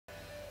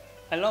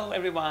Hello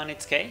everyone,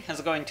 it's Kei.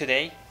 How's it going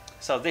today?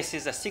 So this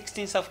is the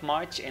 16th of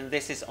March and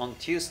this is on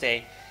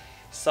Tuesday.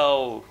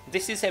 So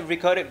this is a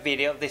recorded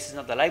video, this is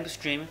not the live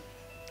stream.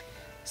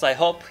 So I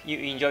hope you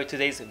enjoy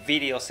today's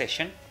video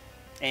session.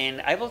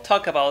 And I will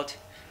talk about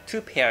two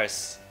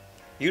pairs,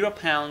 Euro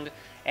Pound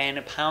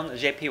and Pound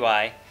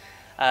JPY,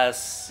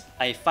 as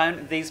I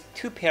found these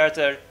two pairs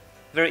are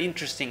very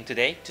interesting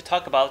today to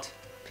talk about.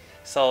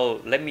 So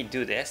let me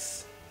do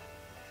this.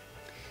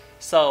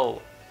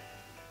 So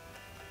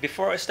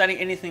before starting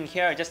anything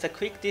here, just a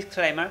quick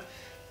disclaimer.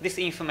 This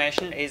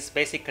information is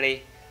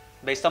basically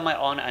based on my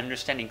own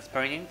understanding,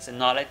 experience, and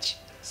knowledge.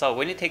 So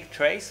when you take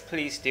trades,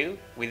 please do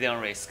with your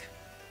own risk.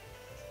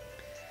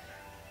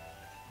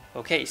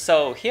 Okay,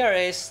 so here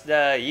is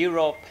the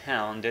Euro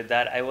Pound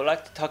that I would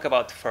like to talk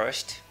about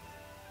first.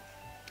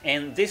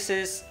 And this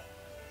is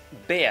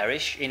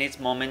bearish in its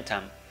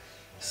momentum.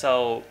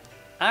 So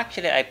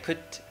actually I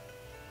put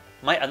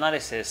my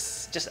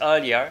analysis just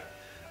earlier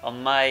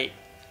on my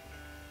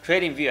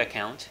TradingView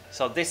account.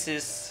 So this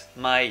is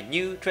my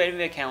new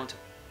TradingView account,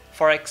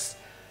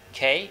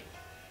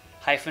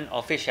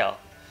 Forexkei-official.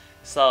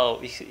 So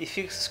if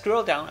you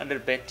scroll down a little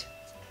bit,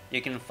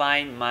 you can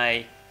find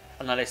my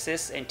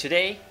analysis. And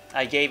today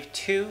I gave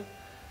two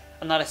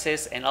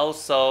analysis and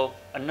also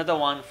another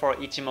one for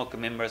Ichimoku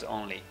members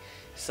only.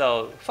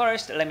 So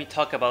first, let me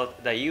talk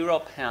about the Euro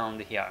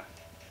Pound here.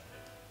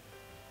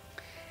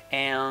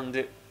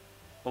 And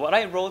what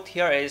I wrote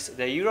here is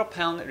the Euro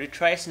Pound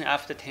retracing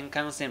after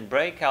Tenkan-sen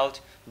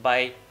breakout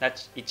by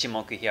that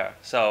Ichimoku here.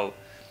 So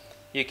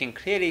you can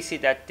clearly see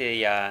that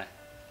the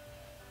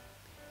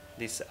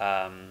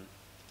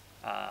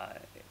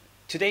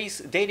today's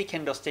daily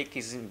candlestick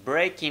is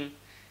breaking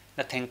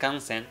the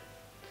Tenkan-sen.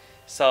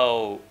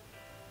 So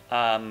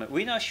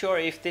we're not sure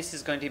if this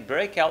is going to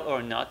break out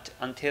or not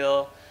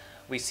until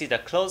we see the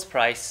close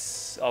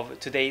price of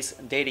today's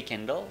daily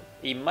candle.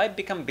 It might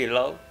become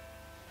below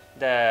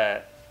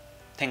the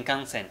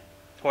Tenkan-sen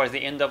towards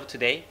the end of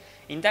today.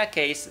 In that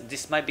case,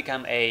 this might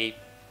become a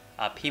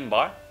pin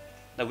bar,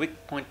 the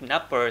wick pointing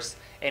upwards,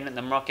 and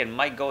the market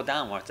might go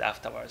downwards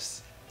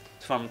afterwards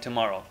from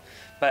tomorrow.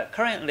 But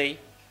currently,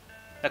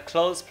 the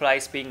close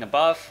price being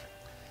above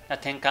the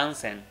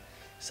Tenkan-sen,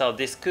 so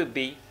this could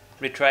be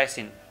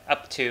retracing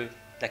up to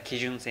the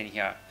Kijun-sen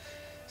here.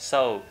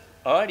 So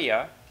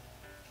earlier,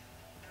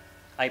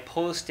 I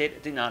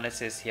posted the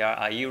analysis here,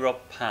 a Euro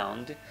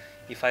Pound.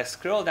 If I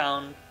scroll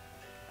down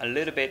a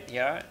little bit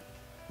here,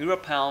 Euro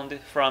Pound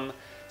from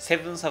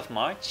 7th of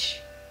March.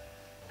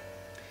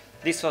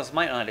 This was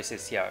my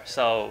analysis here.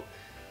 So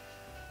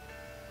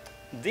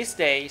this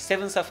day,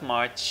 7th of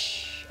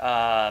March,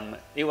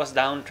 it was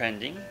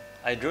downtrending.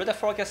 I drew the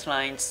forecast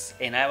lines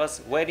and I was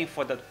waiting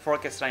for the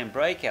forecast line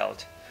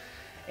breakout.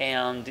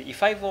 And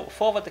if I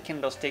forward the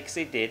candlesticks,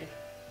 it did.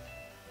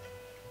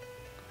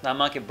 The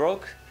market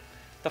broke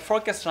the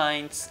forecast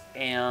lines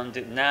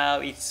and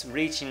now it's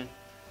reaching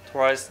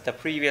towards the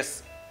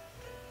previous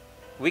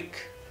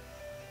wick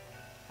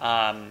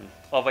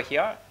over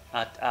here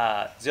at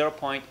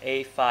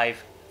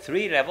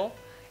 0.853 level,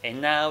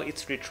 and now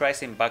it's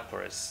retracing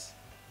backwards.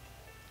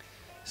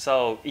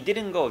 So it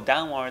didn't go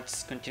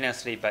downwards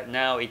continuously, but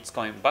now it's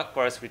going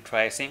backwards,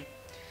 retracing.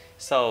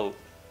 So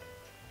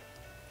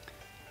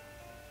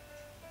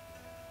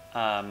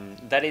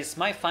that is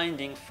my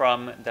finding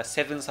from the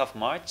 7th of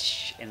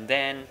March, and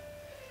then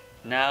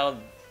now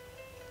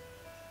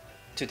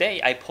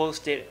today I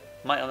posted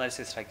my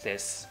analysis like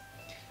this.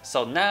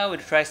 So now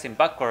it's retracing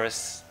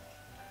backwards.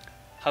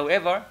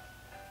 However,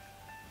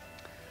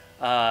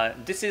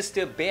 this is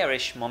still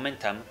bearish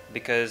momentum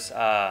because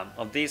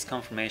of these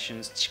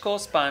confirmations. Chikou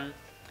span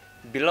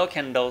below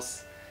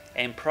candles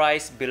and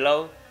price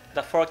below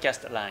the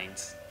forecast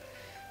lines.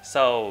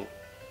 So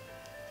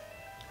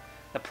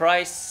the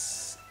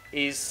price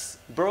is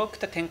broke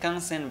the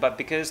Tenkan-sen, but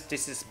because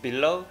this is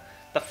below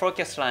the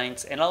forecast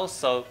lines and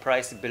also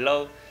price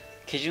below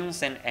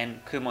Kijun-sen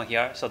and Kumo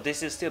here, so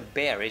this is still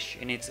bearish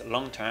in its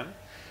long term.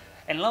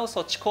 And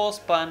also Chikou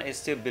span is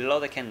still below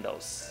the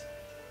candles.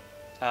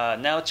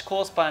 Now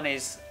Chikou span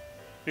is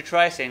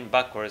retracing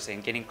backwards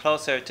and getting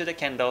closer to the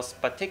candles,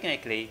 but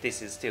technically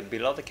this is still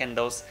below the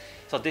candles,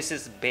 so this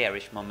is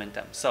bearish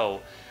momentum.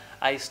 So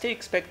I still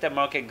expect the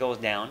market goes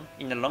down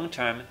in the long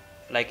term,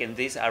 like in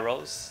these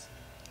arrows.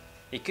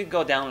 It could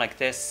go down like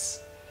this.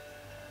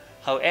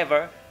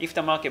 However, if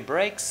the market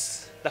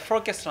breaks the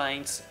forecast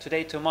lines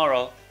today,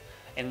 tomorrow,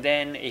 and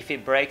then if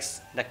it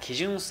breaks the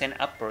Kijun-sen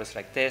upwards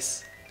like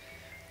this,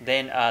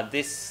 then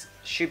this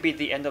should be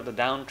the end of the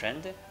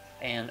downtrend.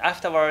 And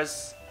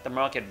afterwards, the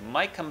market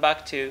might come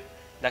back to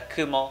the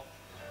Kumo,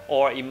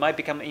 or it might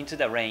become into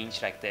the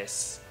range like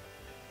this.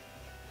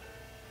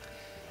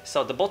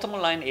 So the bottom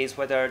line is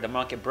whether the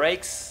market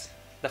breaks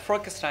the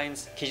forecast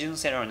lines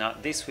Kijun-sen or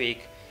not this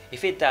week.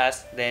 If it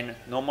does, then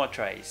no more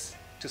trades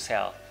to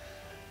sell.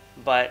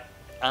 But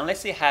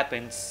unless it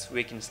happens,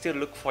 we can still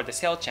look for the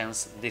sell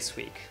chance this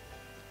week.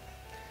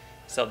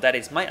 So that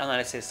is my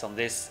analysis on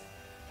this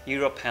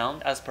Euro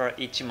Pound as per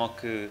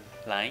Ichimoku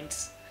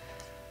lines.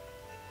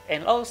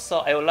 And also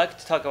I would like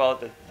to talk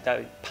about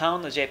the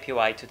pound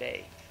JPY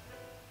today.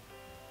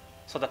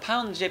 So the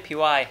pound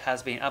JPY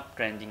has been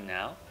uptrending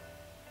now.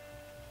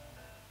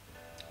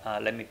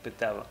 Let me put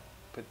that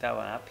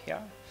one up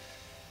here.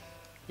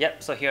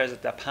 Yep, so here's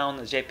the pound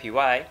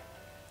JPY.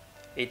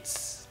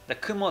 It's the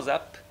Kumo's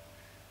up,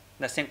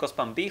 the Senko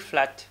span B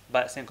flat,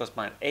 but Senko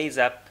span A is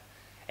up,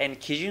 and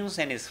Kijun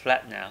Sen is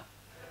flat now,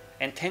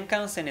 and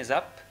Tenkan Sen is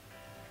up,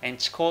 and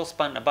Chikou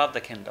span above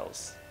the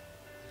candles.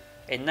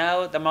 And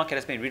now the market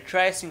has been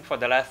retracing for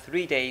the last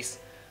 3 days.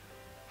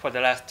 For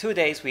the last 2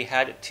 days, we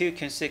had 2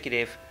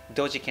 consecutive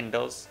doji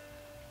candles,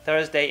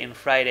 Thursday and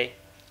Friday.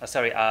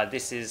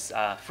 This is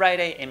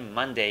Friday and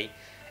Monday,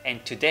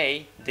 and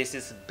today this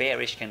is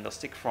bearish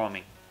candlestick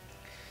forming.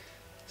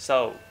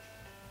 So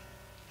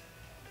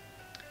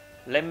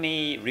let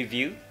me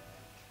review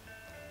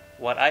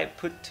what I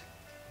put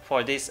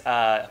for this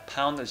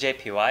pound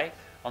JPY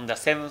on the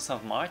 7th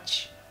of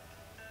March.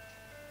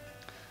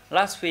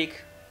 Last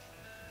week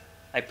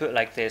I put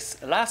like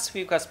this. Last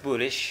week was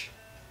bullish.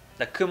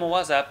 The Kumo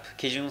was up,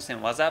 Kijun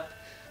Sen was up,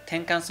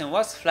 Tenkan Sen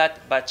was flat,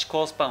 but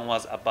Chikou span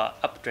was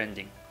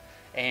uptrending.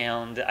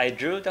 And I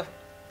drew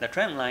the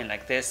trend line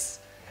like this,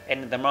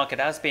 and the market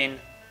has been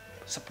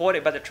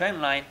supported by the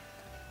trend line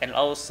and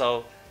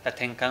also the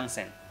Tenkan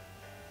Sen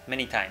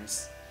many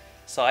times.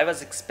 So I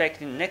was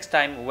expecting next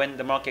time when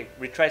the market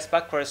retraces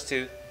backwards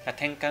to a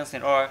Tenkan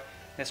Sen or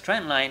this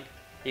trend line,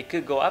 it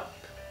could go up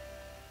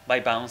by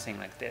bouncing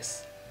like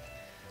this.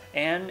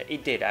 And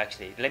it did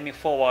actually. Let me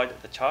forward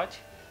the chart.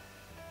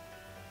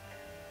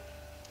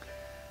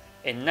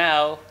 And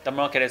now the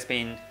market has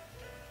been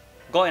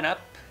going up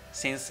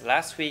since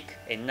last week,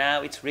 and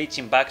now it's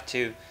reaching back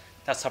to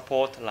the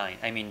support line,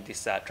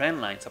 this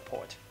trend line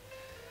support.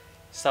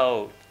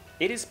 So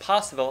it is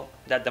possible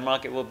that the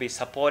market will be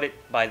supported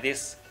by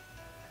this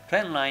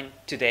trend line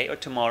today or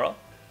tomorrow,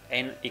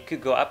 and it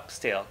could go up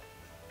still.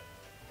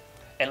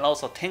 And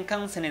also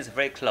Tenkan Sen is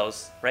very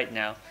close right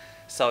now,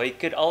 so it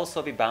could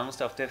also be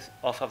bounced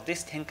off of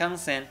this Tenkan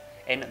Sen,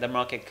 and the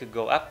market could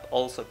go up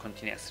also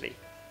continuously.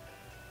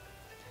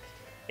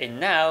 And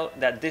now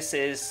that this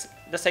is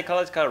the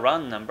psychological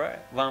round number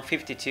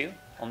 152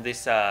 on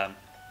this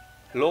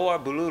lower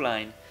blue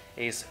line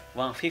is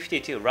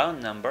 152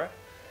 round number,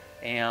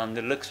 and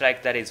it looks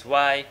like that is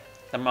why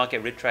the market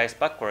retraced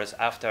backwards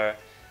after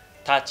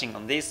touching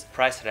on this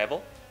price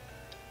level.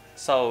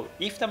 So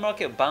if the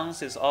market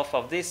bounces off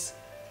of this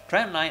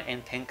trend line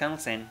and Tenkan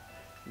Sen,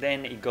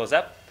 then it goes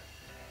up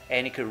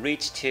and it could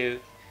reach to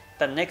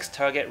the next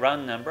target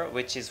round number,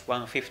 which is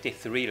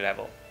 153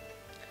 level.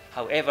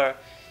 However,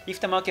 if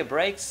the market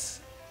breaks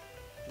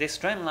this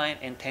trend line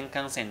and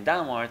Tenkan Sen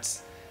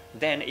downwards,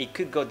 then it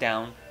could go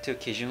down to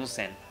Kijun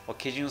Sen, or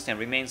Kijun Sen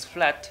remains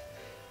flat,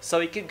 so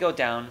it could go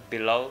down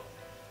below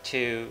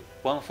to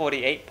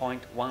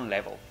 148.1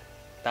 level,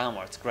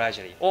 downwards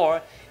gradually,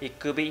 or it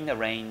could be in a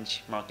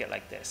range market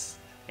like this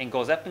and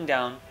goes up and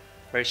down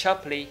very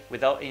sharply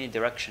without any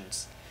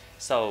directions.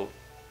 So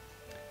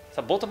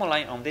bottom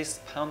line on this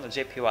pound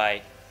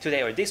JPY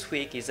today or this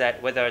week is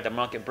that whether the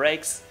market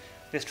breaks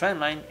this trend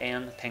line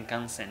and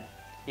Tenkan Sen.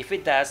 If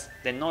it does,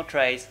 then no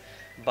trades,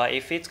 but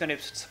if it's going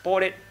to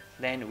support it,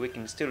 then we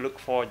can still look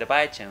for the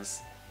buy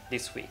chance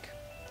this week.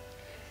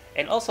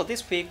 And also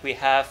this week we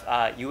have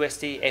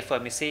USD,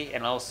 FOMC,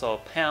 and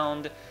also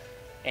pound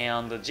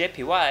and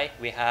JPY.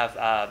 We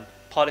have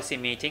policy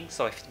meeting,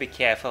 so you have to be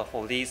careful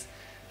for these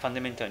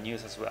fundamental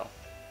news as well.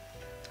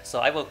 So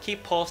I will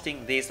keep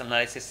posting these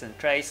analysis and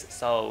trades,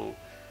 so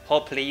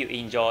hopefully you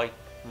enjoy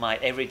my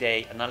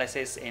everyday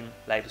analysis in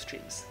live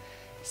streams.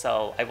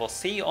 So I will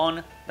see you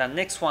on the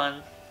next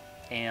one,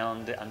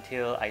 and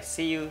until I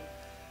see you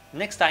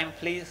next time,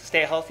 please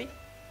stay healthy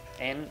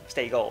and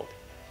stay gold.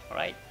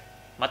 Alright?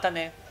 Mata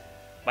ne.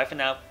 Bye for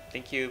now.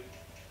 Thank you.